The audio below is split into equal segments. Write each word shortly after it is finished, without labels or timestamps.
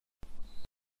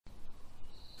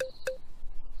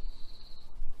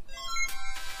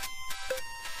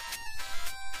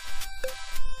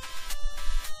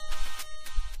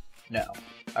No.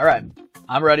 Alright.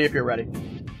 I'm ready if you're ready.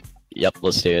 Yep,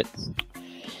 let's do it.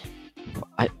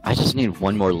 I just need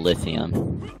one more lithium.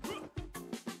 Do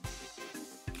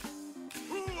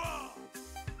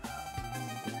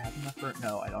I have enough for...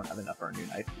 No, I don't have enough for a new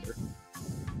knife either.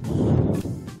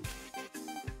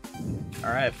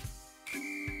 Alright.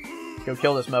 Go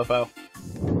kill this mofo.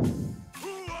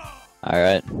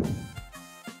 Alright.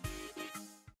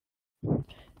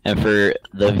 And for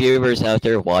the viewers out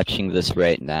there watching this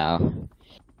right now,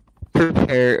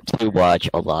 prepare to watch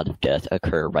a lot of death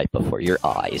occur right before your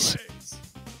eyes.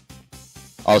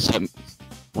 Also,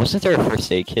 wasn't there a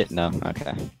first aid kit? No?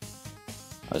 Okay.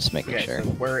 I was making sure. So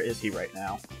where is he right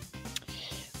now?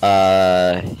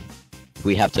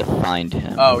 We have to find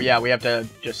him. Oh, yeah, we have to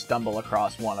just stumble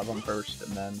across one of them first,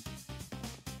 and then...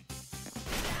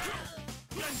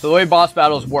 So the way boss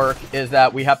battles work is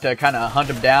that we have to kind of hunt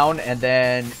him down, and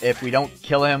then if we don't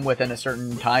kill him within a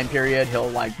certain time period, he'll,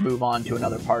 like, move on to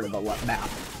another part of the map.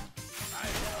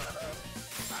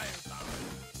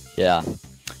 Yeah.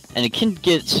 And it can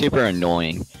get super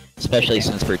annoying, especially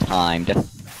since we're timed.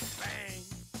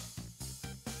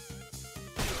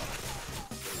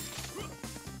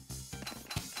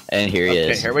 And here he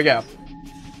is. Okay, here we go.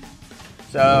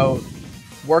 So,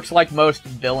 works like most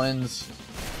villains.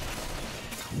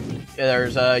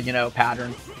 There's a, you know,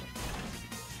 pattern.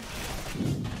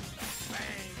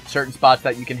 Certain spots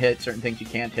that you can hit, certain things you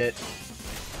can't hit.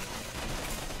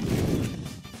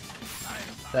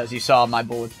 As you saw, my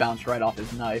bullets bounced right off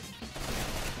his knife.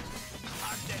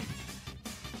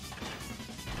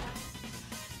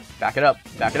 Back it up,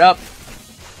 back it up!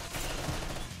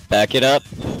 Back it up.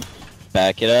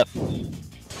 Back it up.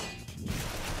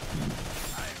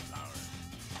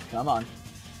 Come on.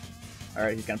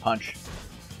 Alright, he's gonna punch.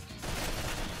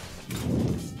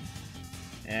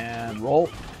 And roll.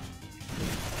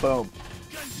 Boom.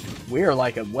 We are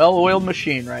like a well-oiled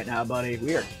machine right now, buddy.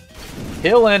 We are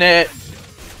killing it!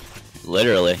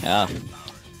 Literally, yeah.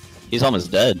 He's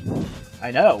almost dead.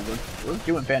 I know, we're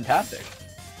doing fantastic.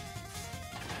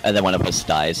 And then one of us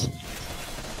dies.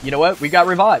 You know what? We got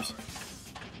revives.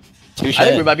 Touche. I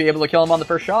think we might be able to kill him on the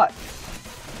first shot.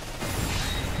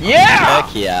 Yeah!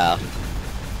 Heck yeah.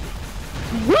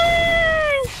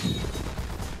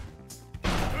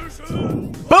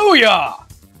 Booyah!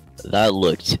 That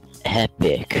looked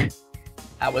epic.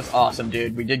 That was awesome,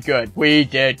 dude. We did good. We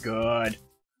did good.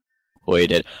 We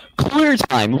did. Clear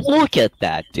time. Look at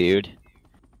that, dude.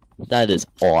 That is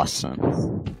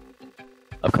awesome.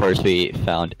 Of course, we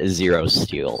found 0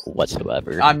 steel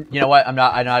whatsoever. You know what? I'm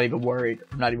not even worried.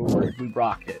 I'm not even worried. We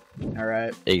rocked it. All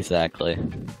right. Exactly.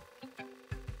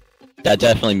 That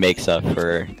definitely makes up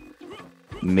for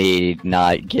me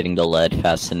not getting the lead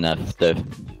fast enough.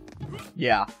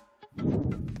 Yeah.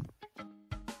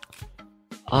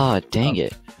 Ah, dang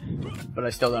it. But I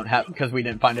still don't have, because we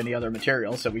didn't find any other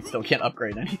materials, so we still can't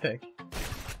upgrade anything.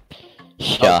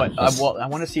 Yeah. Oh, but well, I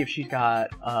want to see if she's got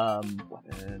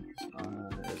weapon,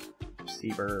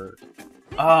 receiver.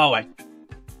 Oh,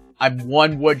 I'm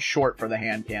 1 wood short for the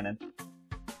hand cannon.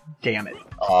 Damn it.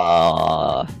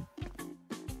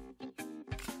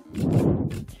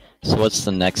 So what's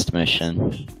the next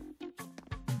mission?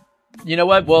 You know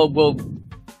what?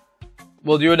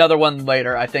 We'll do another one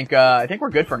later. I think we're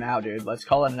good for now, dude. Let's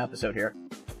call it an episode here.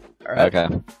 All right.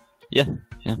 Okay. Yeah.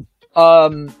 Yeah.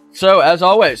 So as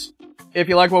always, if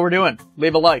you like what we're doing,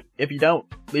 leave a like. If you don't,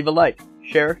 leave a like.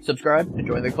 Share, subscribe, and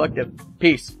join the collective.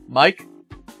 Peace. Mike.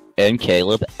 And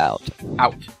Caleb out.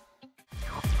 Out.